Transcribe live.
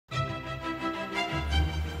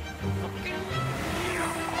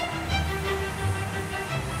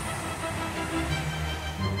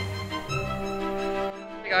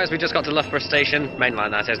Guys, we just got to Loughborough Station,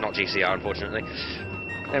 mainline that is, not GCR unfortunately.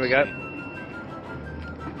 There we go.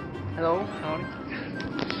 Hello, howdy.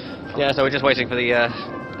 Yeah, so we're just waiting for the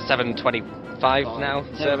 7:25 now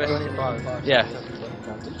service. 7:25. Yeah.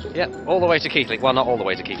 Yeah, all the way to Keighley. Well, not all the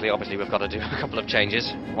way to Keighley, obviously we've got to do a couple of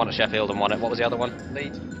changes. One at Sheffield and one at, what was the other one?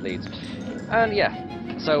 Leeds. And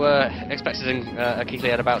yeah, so expecting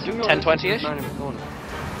Keighley at about 10:20ish.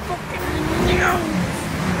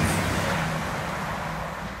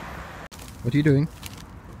 What are you doing?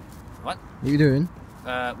 What? What are you doing?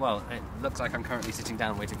 Well, it looks like I'm currently sitting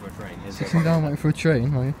down waiting for a train. Sitting down waiting for a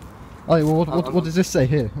train, are you? Oh, well, what does this say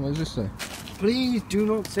here? What does this say? Please do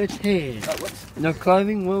not sit here. No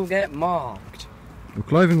clothing will get marked. Your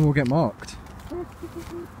clothing will get marked.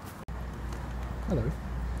 Hello.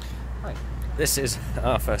 Hi. This is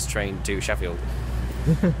our first train to Sheffield.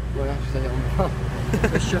 Well, I have to say it on the front.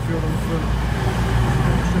 There's Sheffield on the front.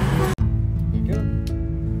 Here you go.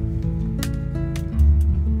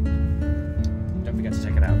 Don't forget to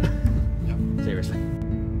take it out. Yep. Seriously.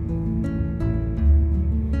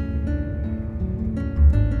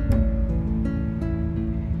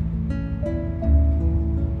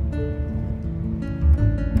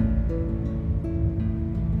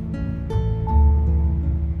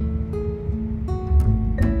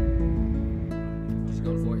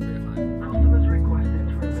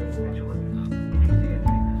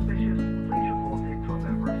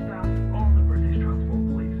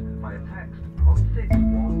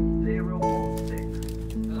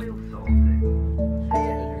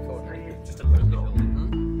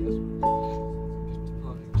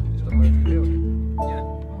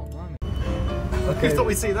 Okay. Who thought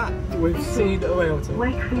we'd see that? We've seen a whale tail.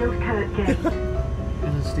 Wakefield Kirkgate.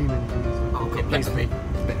 There's a steam engine as well. Oh, God, please be.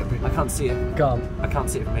 I can't see it. Gone. I can't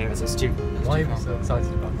see it from here. It's a steam. Why are you so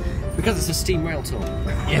excited about it? Because it's a steam rail tour.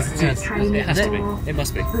 Yes, it is. Train It has to be. for It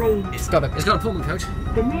must be. Leeds. It's got a Pullman coach.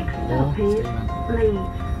 The next stop is Leeds.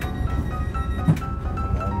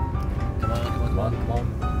 Come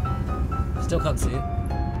on. Still can't see it.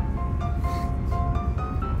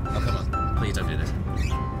 Oh, come on. Please don't do this.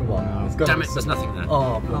 Come on. It's got Damn it, there's nothing there.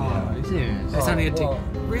 Oh, bloody serious? It's only a what?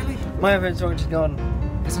 Really? My event's already gone.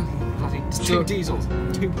 It's only bloody... It's So- two diesels.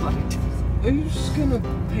 Two bloody diesels. Who's gonna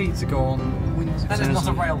pay to go on Windsor? That is not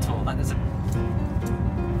a rail tour. That is a...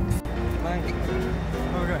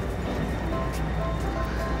 Okay.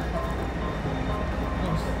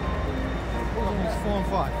 It's 4 and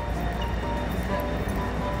 5.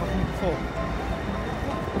 I think 4.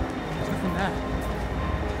 There's nothing there.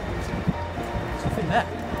 There's nothing there.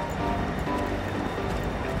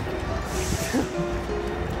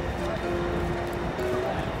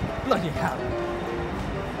 Bloody hell.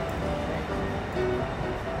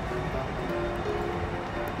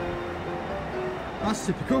 That's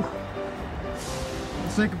typical.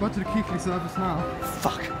 Let's say goodbye to the Keighley service now.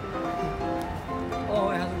 Fuck. Oh,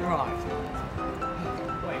 it hasn't arrived.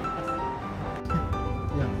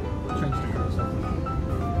 Yeah, change the colour stuff.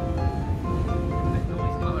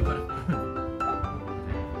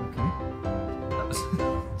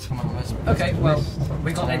 Okay, well,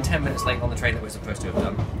 we got in 10 minutes late on the train that we were supposed to have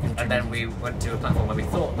done, and then we went to a platform where we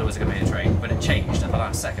thought there was going to be a train, but it changed at the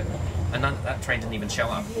last second, and that train didn't even show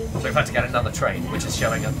up. So we've had to get another train, which is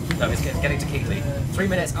showing up. No, it's getting to Keighley 3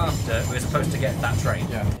 minutes after we were supposed to get that train.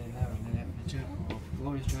 Yeah.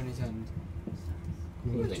 Glorious journey's end.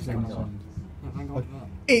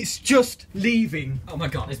 It's just leaving. Oh my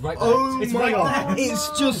god, it's right there. Oh it's my right God. there. It's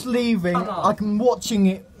just leaving. I'm watching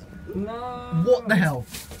it. No. What the hell?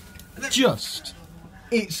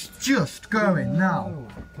 It's just going now.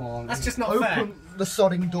 Come on. That's just not Open fair. the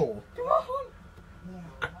sodding door.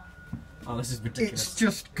 Oh, this is ridiculous. It's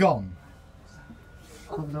just gone.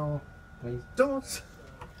 Oh no. Please. Don't.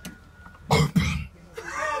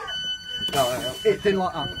 No. It didn't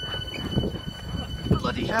like that.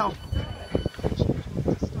 Bloody hell.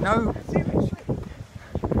 No.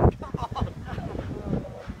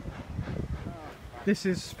 This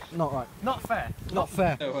is not right. Not fair. Not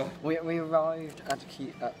fair. We arrived at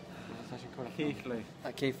Keighley.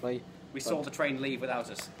 At Keighley. We saw the train leave without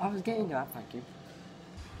us. I was getting that, thank you.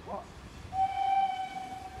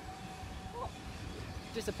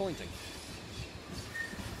 Disappointing.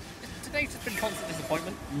 Today's just been constant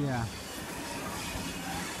disappointment. Yeah.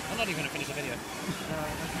 I'm not even going to finish the video.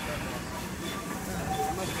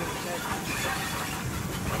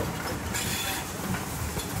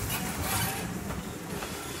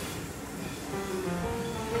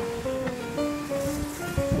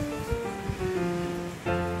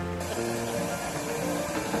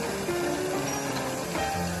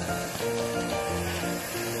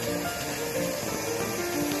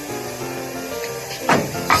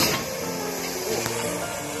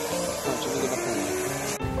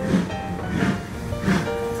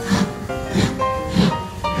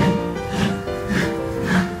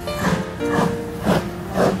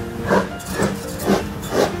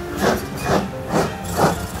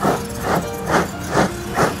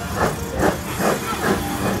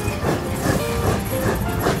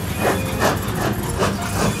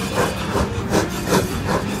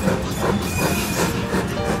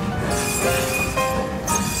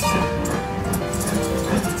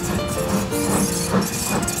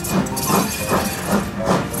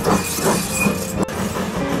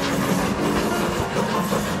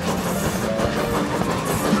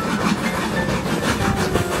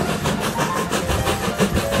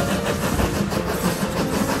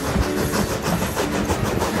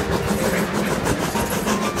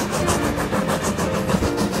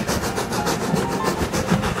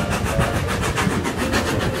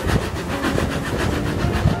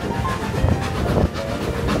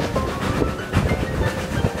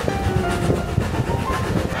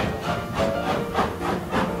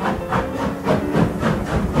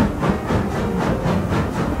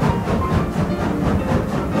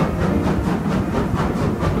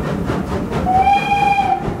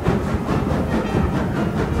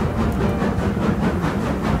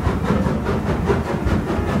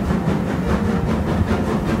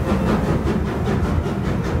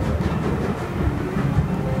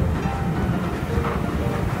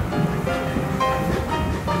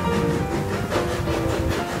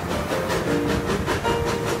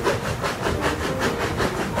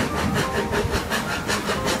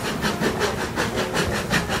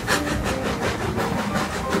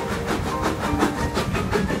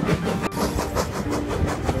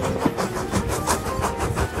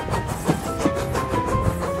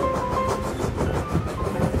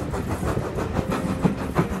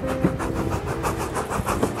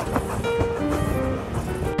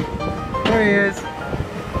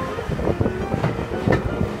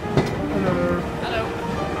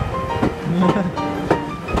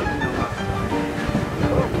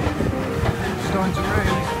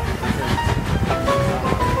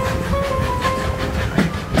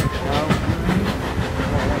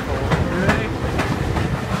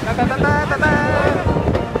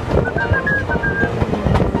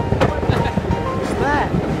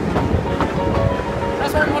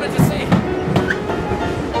 That's what I wanted to see.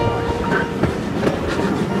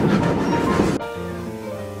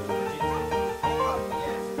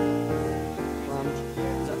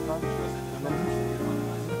 Is that fun?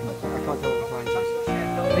 I can't tell what the flange is.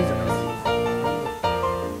 These are nice.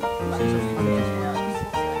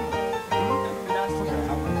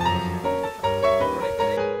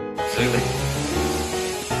 Absolutely.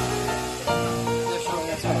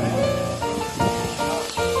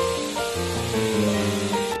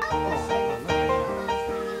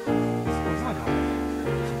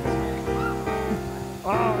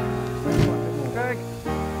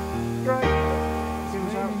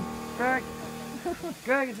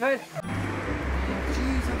 Greg, it's fine.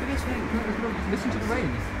 Jeez, look at this thing. Listen to the rain.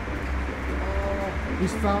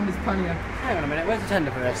 He's found his pannier. Hang on a minute, where's the tender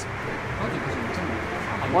for this?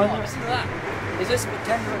 What? Listen to that. Is this the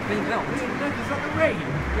tender that's being built? Look, is that the rain?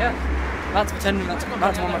 Yeah. That's the tender, that's one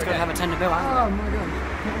that's going to have a tender built, hasn't Oh my god.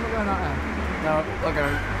 I'm not going out there. it? No, okay,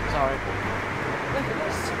 sorry. Look at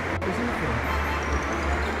this. It's in the field.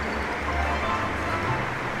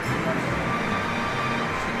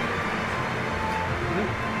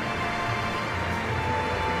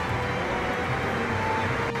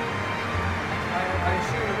 I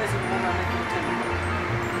assume it isn't the one I'm making a tender for.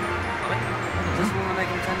 Is this the one I'm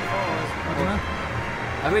making a tender for? Or is I don't know.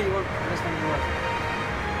 I really want this one to work.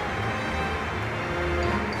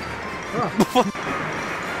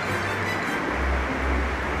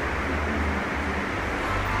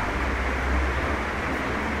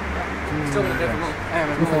 Still gonna do it. Hey,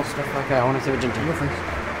 there's more stuff. Okay, I want to see what Ginger. Nothing.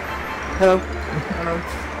 Hello. Hello.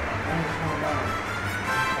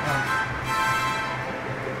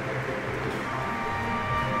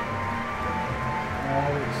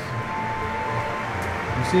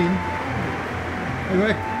 You seen? Hey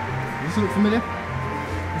Greg, does this look familiar?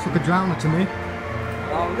 Looks like a drowner to me.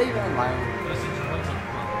 I'll leave it alone.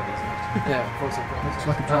 Yeah, of course I've got Looks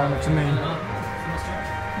like a drowner to me.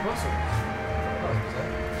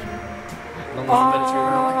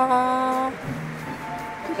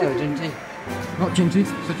 Hello, Ginger. Not Gingy, it's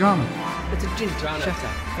a drowner. It's a ginger. Drowner. Shut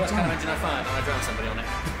up. First kind of engine I fired and I drowned somebody on it.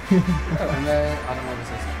 And I don't know what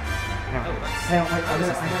this is. Oh, that's... Hang on, wait, I don't know.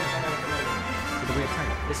 With the weird tank.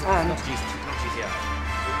 This is And- not GCR.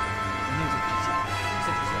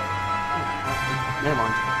 Never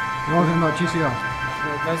mind. You're arguing about GCR. No,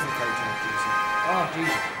 those are the characters of GCR. Oh,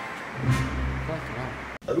 Jesus. Fucking hell.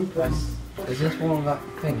 Is this one of that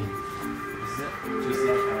thingy? This is it.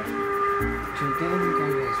 GCR carriage. To get in the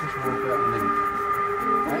game, it's switch one for that link.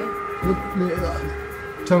 Right?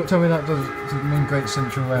 Tell me that doesn't mean Great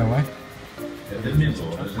Central Railway.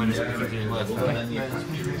 When is it completely worth it?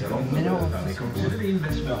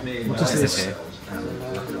 What is this?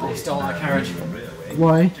 They stole our carriage.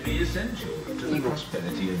 Why?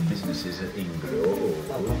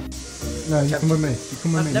 No, you come with me. You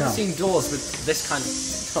come with I've me never now. seen doors with this kind of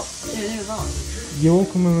top. Yeah, they're right. You're all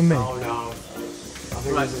coming with me. Oh no. I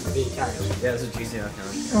think this is the carriage. Yeah, there's a GCR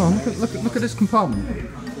carriage. Oh, look at this compartment.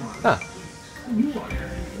 Ah.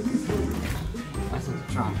 That's a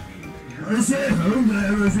tram.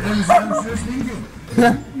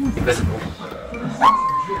 Invisible.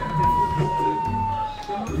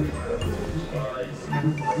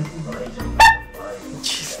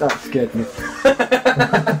 Jeez, that scared me.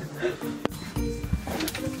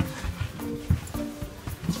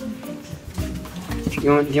 Do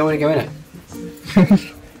you want to go in it?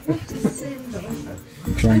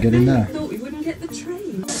 Try and get in there. Thought we wouldn't get the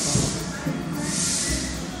train.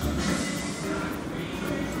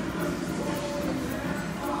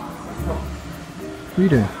 What are you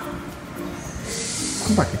doing?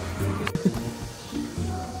 Come back here.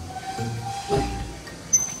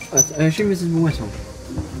 I assume this is a whistle.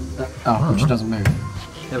 Which doesn't move.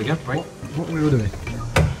 There we go. Right. What are we all doing?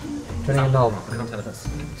 Turning a knob. I can't tell if that's...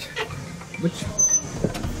 Which?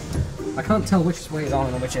 I can't tell which way is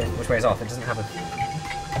on and which way is off. It doesn't have a...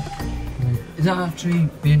 Is that actually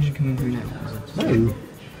the engine coming through now?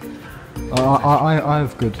 No. I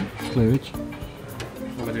have good clearage.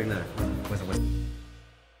 What am I doing there? Where's the whistle?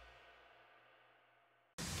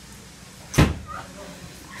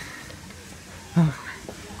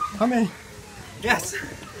 Come in. Yes!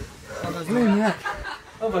 Come in, yeah.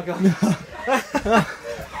 Oh my god.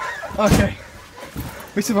 Okay.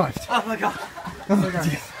 We survived. Oh my god. Oh my god.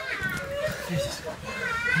 Jesus.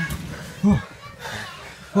 Oh.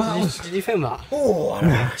 Well, that was... Did you film that? Oh,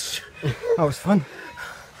 that was fun.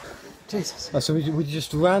 Jesus. So we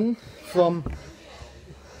just ran from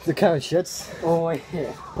the carriage sheds Oh, wait,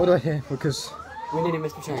 here. all the way here because We nearly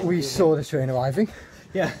missed the train. We saw the train arriving.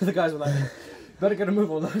 Yeah, the guys were like, better get a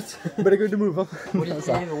move on that. Better go to move on. We just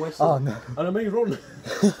hear the whistle. Oh no. And I may run.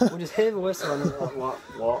 We just hear the whistle and we're like,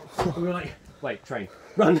 what? And we were like, wait, train,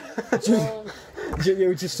 run.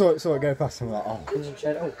 You just saw it go past and we're like,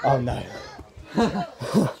 oh. Oh no.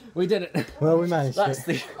 We did it. Well, we managed That's it.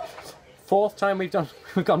 the 4th time we've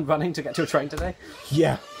gone running to get to a train today.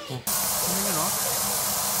 Yeah.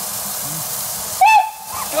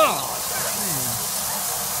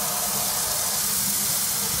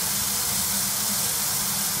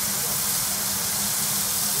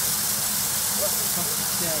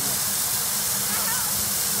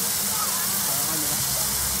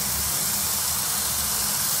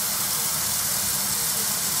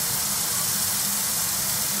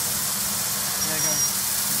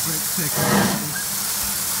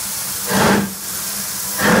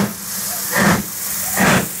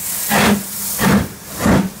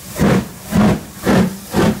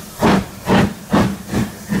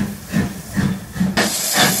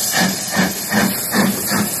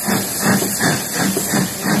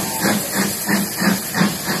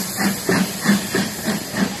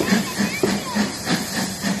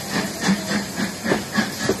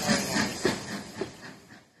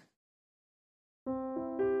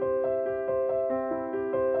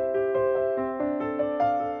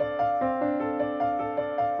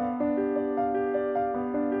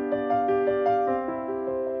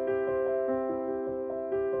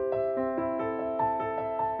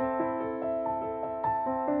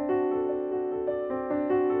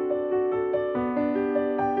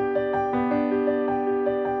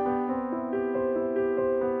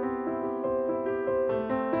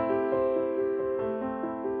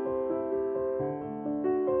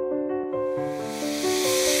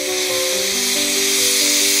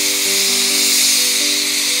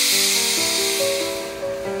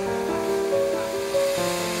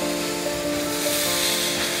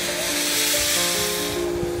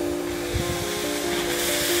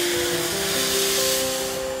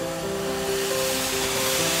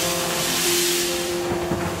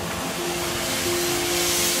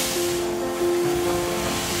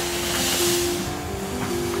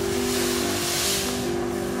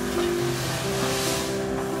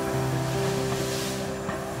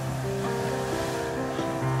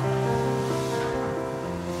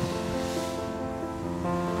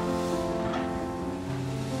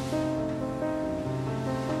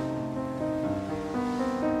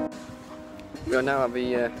 We are now at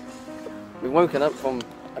the. We've woken up from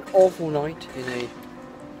an awful night in a.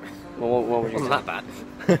 Well, what would you say? Wasn't that bad.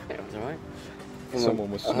 Yeah, it was alright.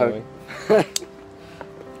 Someone was snoring.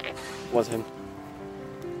 Was him.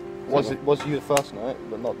 Was you the first night,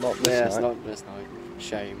 but not this Yeah, night? it's not this night.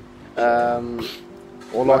 Shame.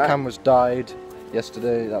 All our cameras died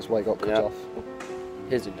yesterday, that's why it got cut Yeah. off.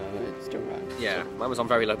 His didn't know, it's still right. Yeah, mine was on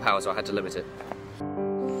very low power, so I had to limit it.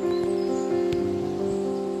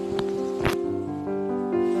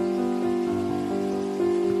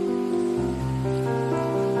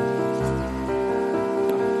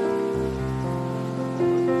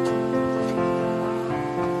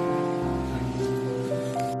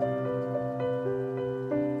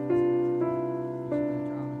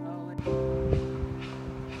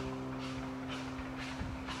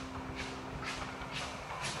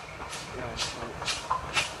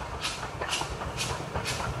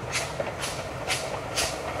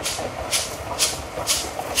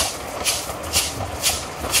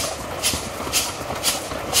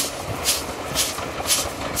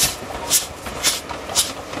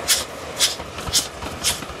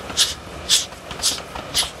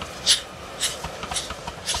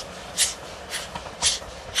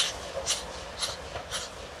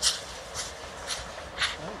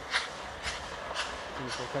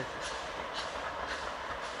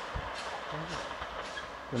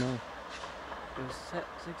 I know. It was six.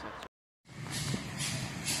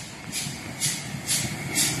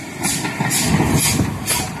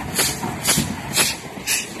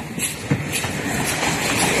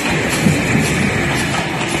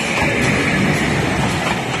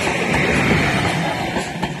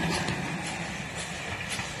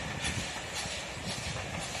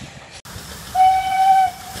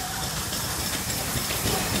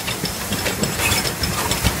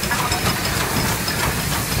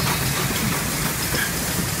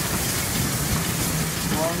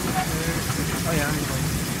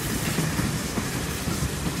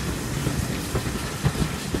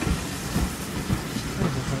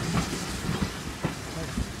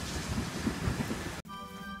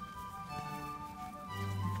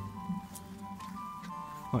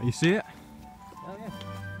 What, you see it? Oh yeah.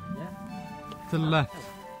 Yeah. To the left.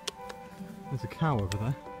 There's a cow over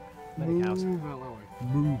there. Many cows.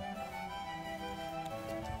 Moo.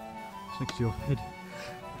 It's next to your head.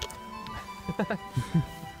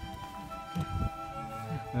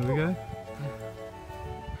 There we go.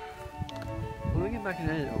 When we get back in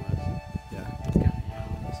the edit on this. Yeah.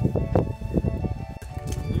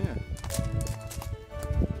 Yeah.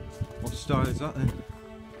 What style is that then?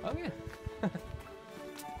 Oh yeah.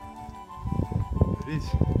 It is.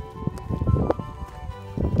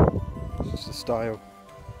 It's just a style.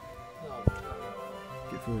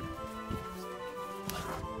 Get through it.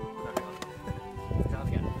 Down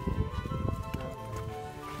again.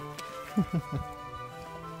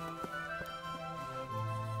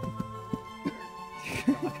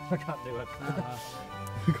 I can't do it.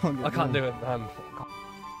 I can't do it.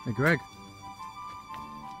 Hey Greg.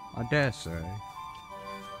 I dare say.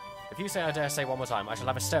 If you say I dare say one more time, I shall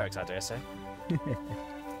have hysterics, I dare say. I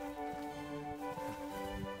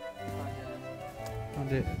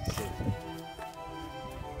dare say.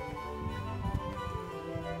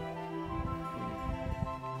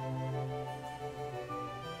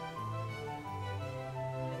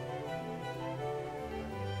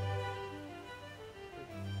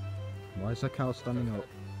 Why is a cow standing up?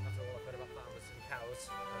 After all I've heard about farmers and cows,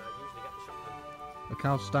 usually get the shotgun. A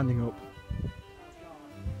cow's standing up.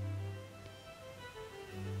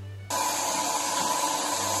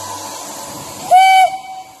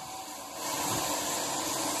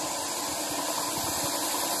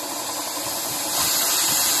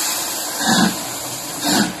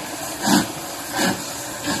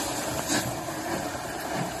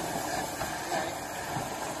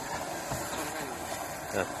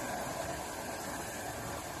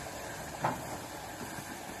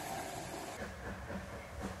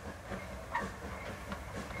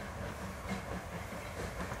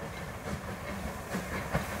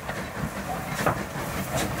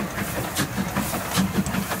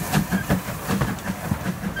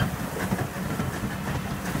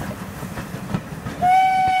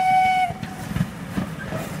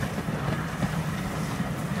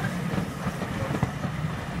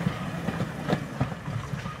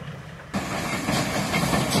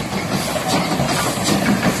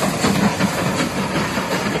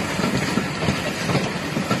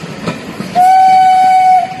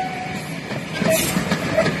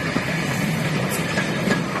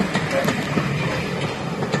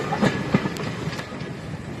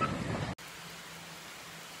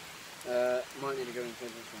 Might need to go and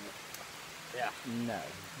finish this Yeah. No.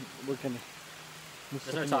 We're gonna.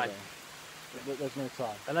 There's no time. There's no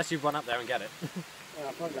time. Unless you run up there and get it. Yeah,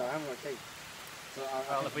 I probably know, I haven't got a key. So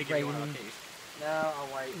Well, if we give you one of our keys. No, I'll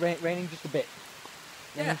wait. Raining just a bit.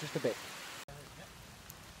 Yeah. Raining just a bit.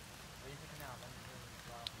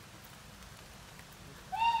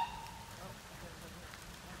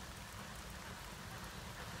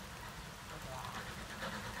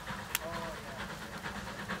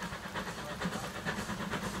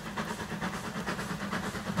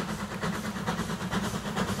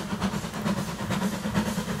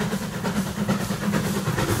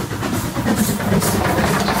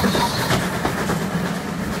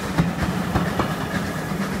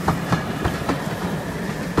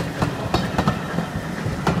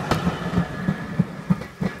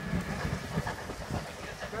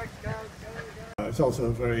 It's also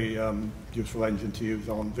a very useful engine to use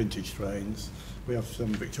on vintage trains. We have some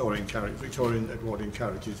Victorian Edwardian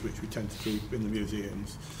carriages which we tend to keep in the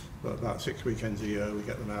museums, but about 6 weekends a year we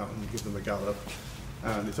get them out and give them a gallop,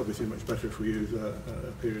 and it's obviously much better if we use a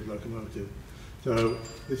period locomotive. So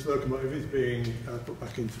this locomotive is being put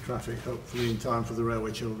back into traffic, hopefully in time for the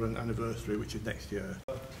Railway Children anniversary, which is next year.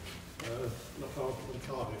 Not far from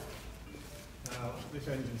Cardiff. Now, this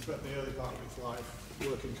engine spent the early part of its life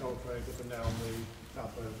working coal trades up and down the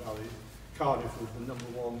South Wales Valley. Cardiff was the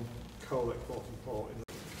 #1 coal exporting port in the...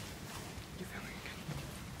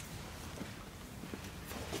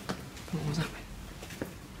 What was that?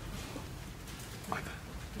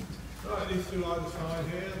 Right, these two either side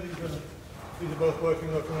here, these are both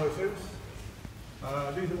working locomotives.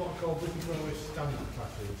 These are what are called British Railways standard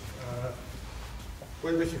classes.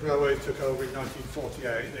 When British Railways took over in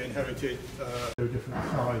 1948, they inherited different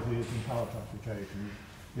sizes and power classifications.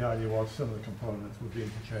 The idea was some of the components would be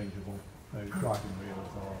interchangeable, maybe driving wheels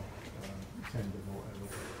or tenders or whatever.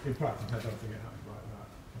 In practice, I don't think it happened like that.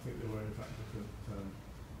 I think they were in fact different,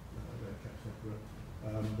 they're kept separate.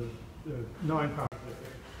 The 9 power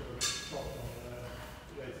classifications on there,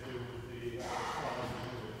 they to do with the size of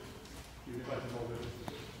the wheels. You can imagine all this is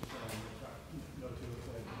in fact, no two are the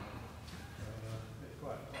same. It's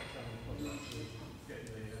quite challenging to get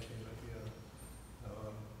the thing together.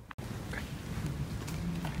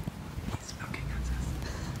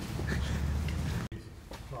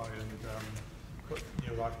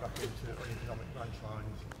 right back into uneconomic branch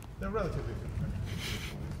lines. They're relatively good.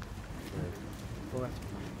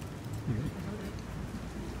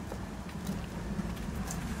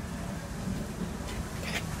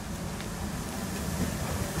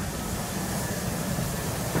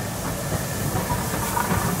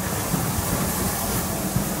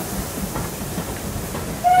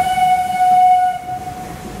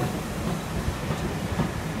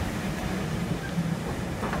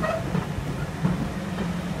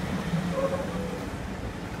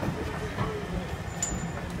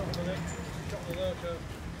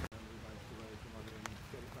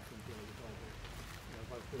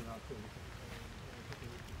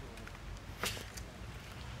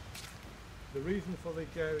 The reason for the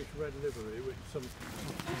garish red livery, which some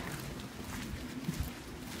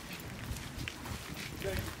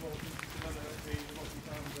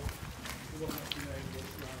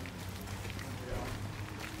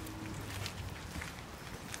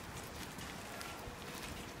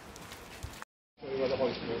where the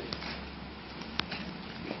hoist was.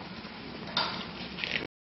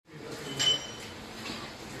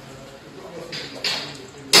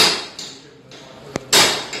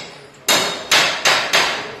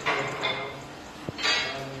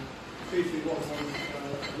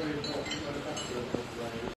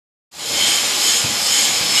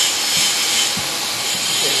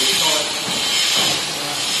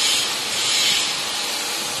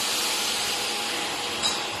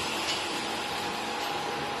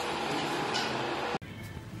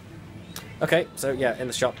 Okay, so yeah, in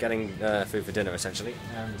the shop getting food for dinner essentially,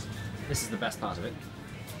 and this is the best part of it.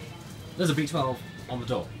 There's a B12 on the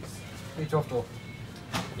door. B12 door.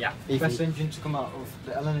 Yeah. Best engine to come out of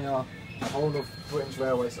the LNER, the whole of Britain's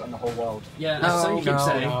railways and the whole world. Yeah, that's what you keep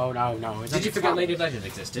saying. No. Did you forget Lady of Legend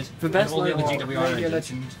existed? The best all the other logo, GWR Radio engines?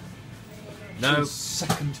 Legend. No.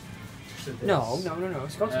 Second. No.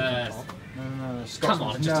 Scotsman's on top. No. Come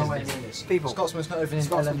on, just No, isn't it? people. Scotsman's not even in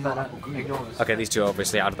Scotsman's LNER. better. Ignore us. Okay, these two are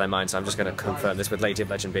obviously out of their minds, so I'm just going to confirm this with Lady of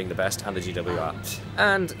Legend being the best and the GWR.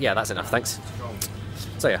 And yeah, that's enough, thanks.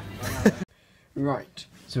 So yeah. Right,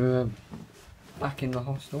 so we're back in the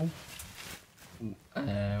hostel.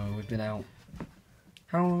 We've been out.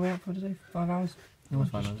 How long were we out for today? 5 hours? It was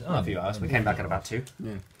 5 hours. Oh, a few hours. We came back at about 2.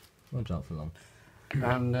 Yeah. Went out for long.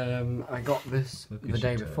 And I got this the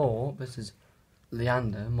day before. This is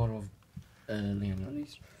Leander, model of Leander at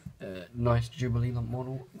least. Nice Jubilee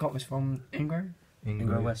model. Got this from Ingrow.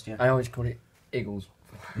 Ingrow West, yeah. I always call it Eagles.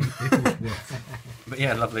 But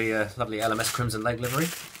yeah, lovely LMS Crimson leg livery.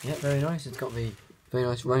 Yeah, very nice. It's got the very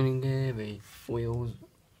nice raining gear, the wheels.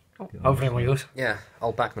 Hopefully wheels. Yeah,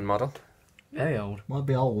 old Bachmann model. Very old. Might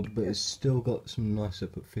be old, but it's still got some nice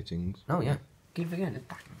separate fittings. Oh yeah. Keep forgetting it's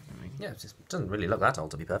back. Yeah, it doesn't really look that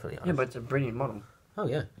old to be perfectly honest. Yeah, but it's a brilliant model. Oh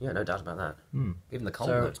yeah, no doubt about that. Hmm. Even the coal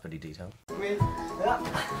So- looks pretty detailed.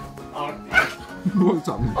 What's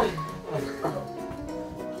up?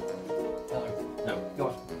 No. Go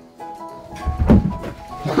on.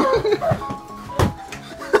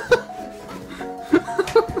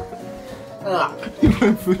 You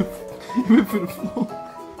went for the floor.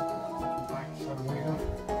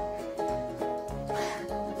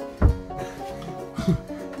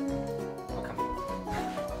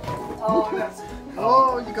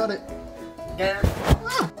 Oh, you got it. Yeah.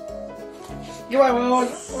 You are one.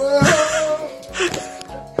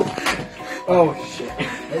 Oh shit.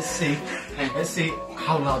 Let's see. Let's see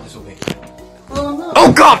how loud this will be.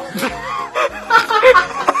 Oh God!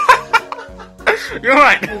 You're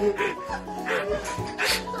right.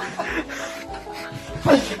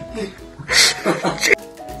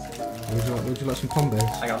 Would you like some combos?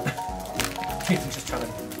 Hang on. I'm just trying to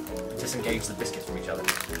disengage the biscuits from each other.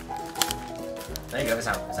 There you go. It's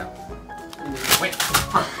out. It's out. Wait.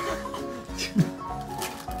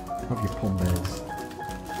 Have your combos.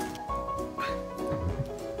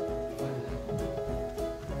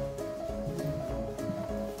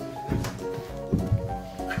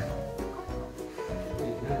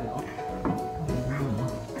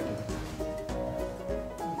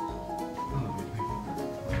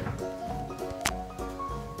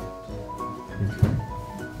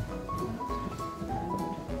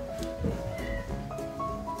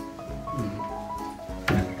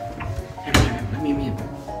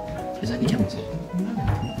 Is that your chance?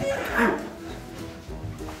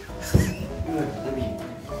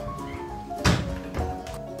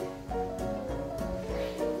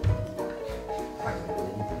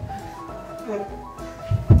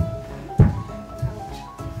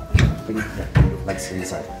 Bring your legs to the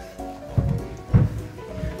inside.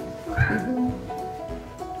 Have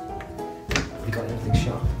you got anything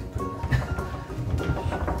sharp?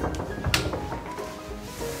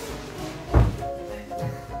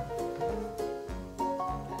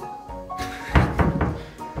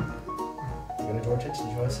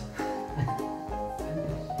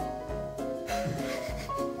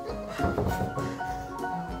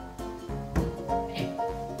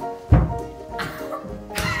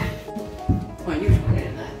 Well, you should get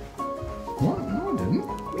in there. What? No, I didn't.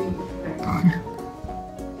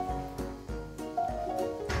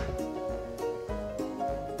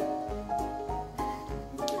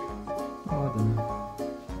 Oh, I don't know.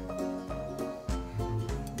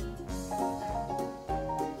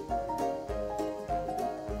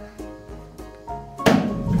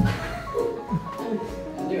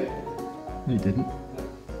 You didn't.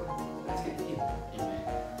 Let's get you.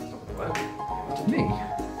 Me?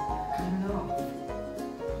 No.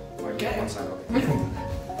 Get one side of it.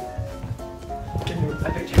 I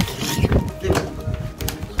picture.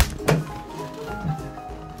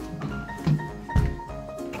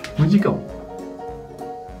 Where'd you go?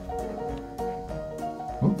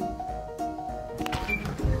 Oh.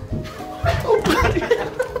 Oh, bloody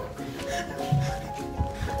hell!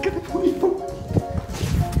 Get it for you.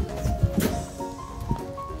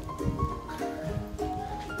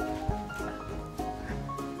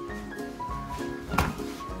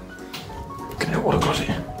 What got it?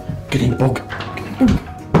 Get in the bog. Get in the bog.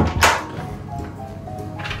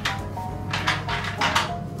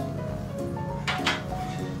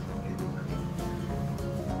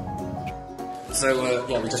 So,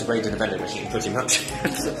 yeah, we just raided a vending machine, pretty much.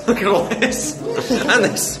 Look at all this. And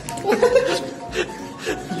this. You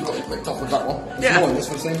got it picked off with that one. Yeah. More than this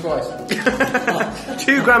for the same price.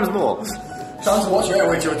 2 grams more. Time to watch your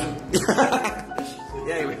airway children.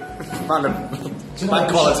 Yeah, we found a bad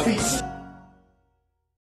quality.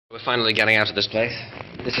 We're finally getting out of this place.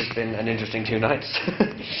 This has been an interesting 2 nights.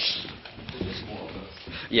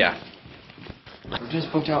 Yeah. We've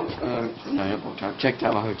just booked out, not booked out, checked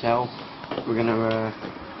out our hotel. We're gonna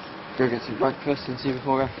go get some breakfast and see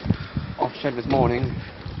before we're off shed this morning.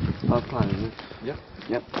 Our plan, isn't it? Yep.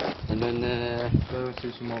 Yep. And then Go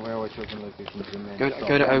to some more railway children locations and then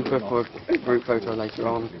go to Oakwood for a group photo later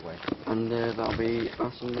on. And that'll be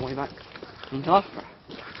us on the way back into Loughborough.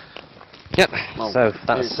 Yep. Well, So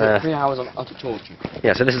that's 3 hours of utter torture.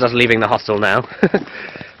 yeah. So this is us leaving the hostel now.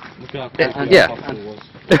 Look how And- yeah.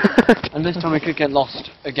 And this time we could get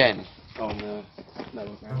lost again on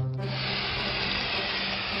level ground.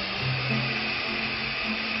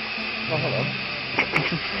 Oh, hello.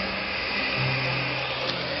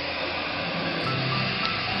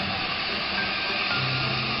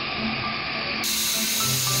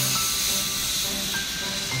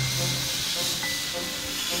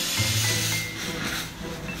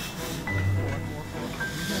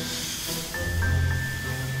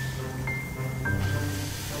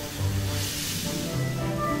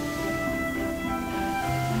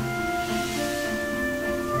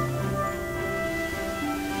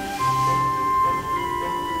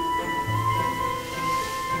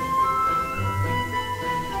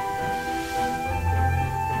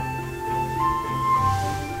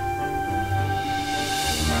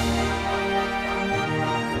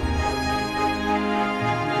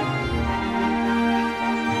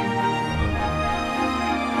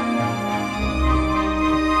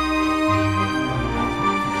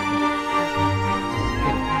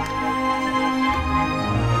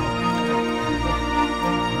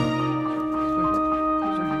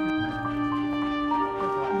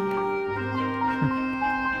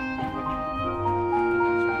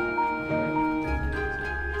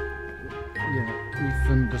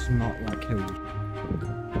 Ethan does not like hills.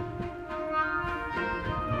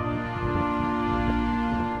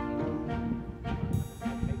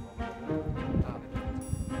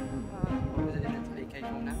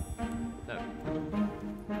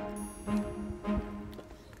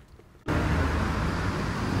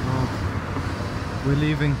 We're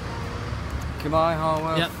leaving. Goodbye,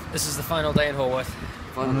 Haworth. Yep. This is the final day in Haworth.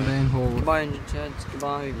 On a day in Haworth. Goodbye, engine sheds.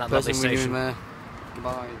 Goodbye, That person lovely we knew in station. there.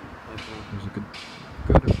 Goodbye. It was a good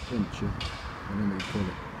adventure. I don't know what you call it.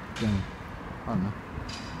 Yeah. I don't know.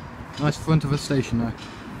 Nice front of a station though.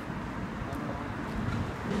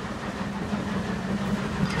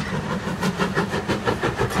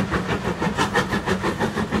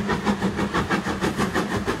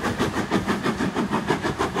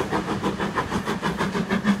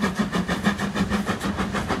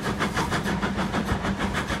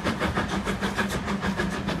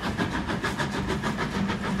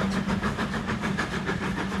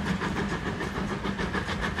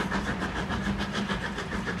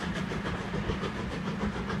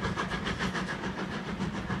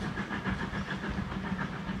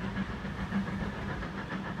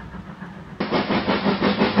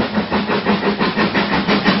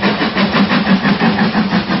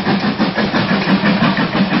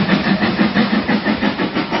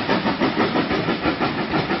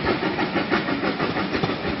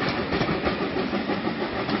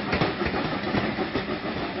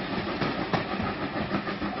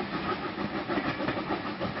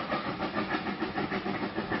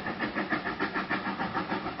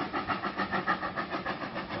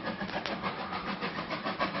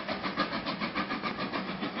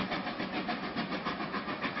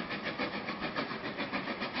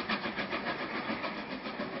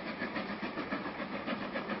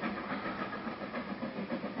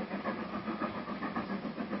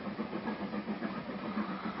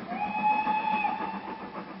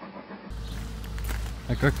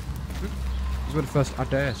 Hey, Greg. This is where the first I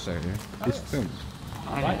Dare say is filmed.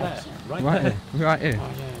 Right there. Right here. Right here. I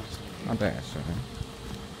dare say. I Dare say.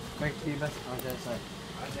 Make it your best, I dare say.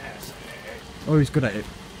 I dare say. Oh, he's good at it.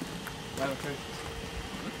 Where are coaches?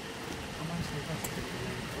 I'm actually best at it.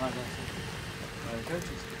 I dare say. Where are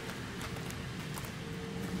coaches?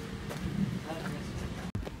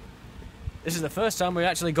 This is the first time we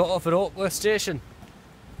actually got off at Haworth station.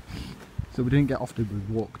 So we didn't get off, we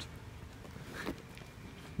walked.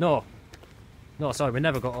 No. No, sorry, we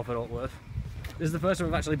never got off at Haworth. This is the first time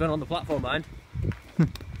we've actually been on the platform, mind.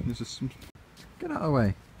 This is some... Get out of the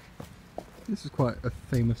way. This is quite a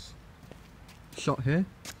famous shot here.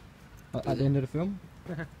 At the end of the film.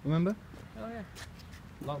 Remember? Oh yeah.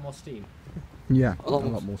 A lot more steam. Yeah, a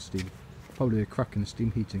lot more steam. Probably a crack in the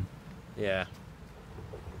steam heating. Yeah.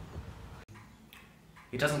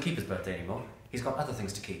 He doesn't keep his birthday anymore. He's got other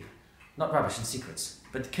things to keep. Not rubbish and secrets,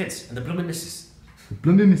 but the kids and the bloomin' missus. The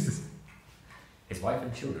blooming missus. His wife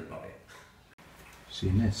and children, Bobby.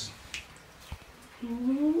 Seeing this.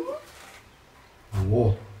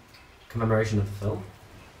 War. Commemoration of the film.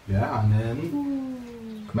 Yeah, and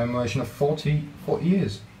then commemoration of 40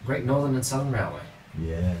 years. Great Northern and Southern Railway.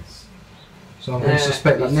 Yes. So I'm going to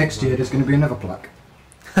suspect that next year there's going to be another plaque.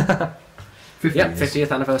 50 Yep, years.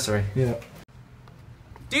 50th anniversary. Yeah.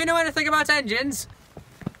 Do you know anything about engines?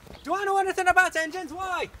 Do I know anything about engines?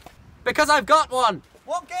 Why? Because I've got one.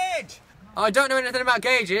 What gauge? I don't know anything about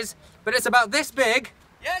gauges, but it's about this big.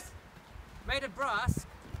 Yes. Made of brass.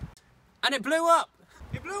 And it blew up.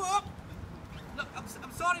 It blew up? Look,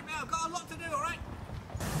 I'm sorry, mate. I've got a lot to do, all right?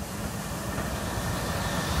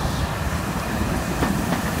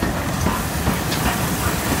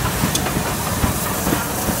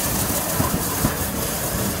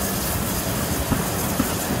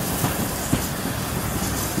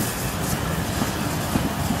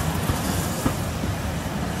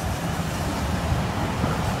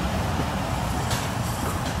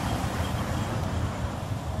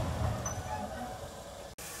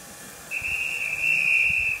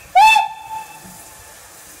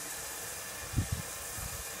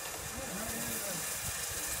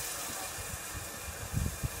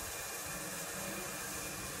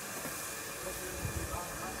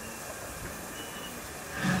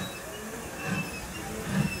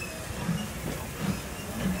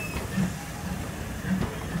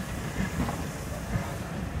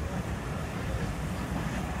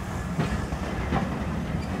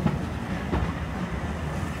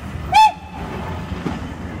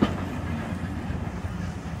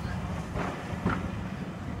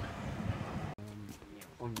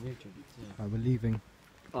 On YouTube. We're leaving.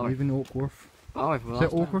 Oh. Leaving Awkworth. Oh, Say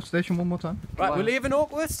Awkworth Station one more time. Right, we're leaving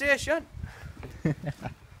Haworth station.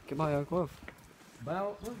 Goodbye, Oakworth.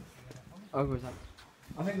 Well, Oak was that?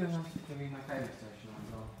 I think we'll have to be my favourite station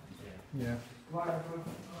as well. Yeah. Goodbye, Oakworth.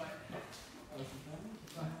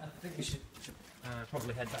 I think we should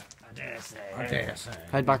probably head back. I dare say.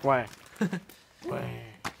 Head back where? Where?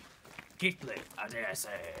 Keighley, I dare say.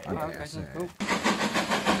 Oh, okay, so cool.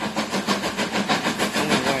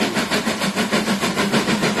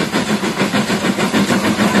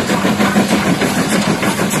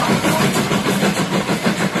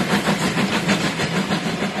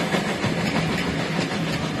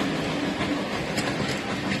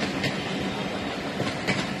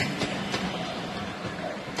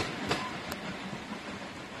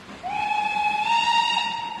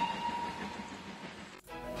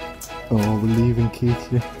 Oh, we're leaving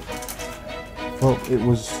Keighley. Well, it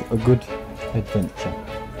was a good adventure.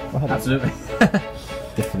 Absolutely.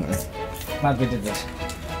 Definitely. Glad we did this.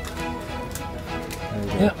 There we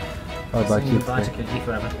go. Yep. Bye bye, Goodbye to Keighley. Keighley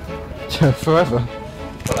forever. Forever?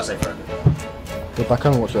 Well, I say forever. Go back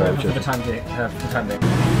home and watch Forever for that. the time being. For the time being.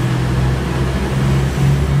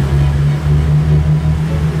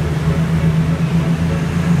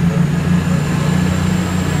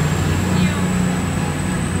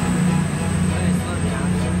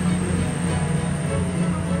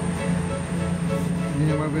 You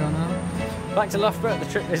know where we are now? Back to Loughborough. The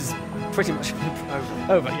trip is pretty much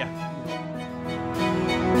over. Yeah.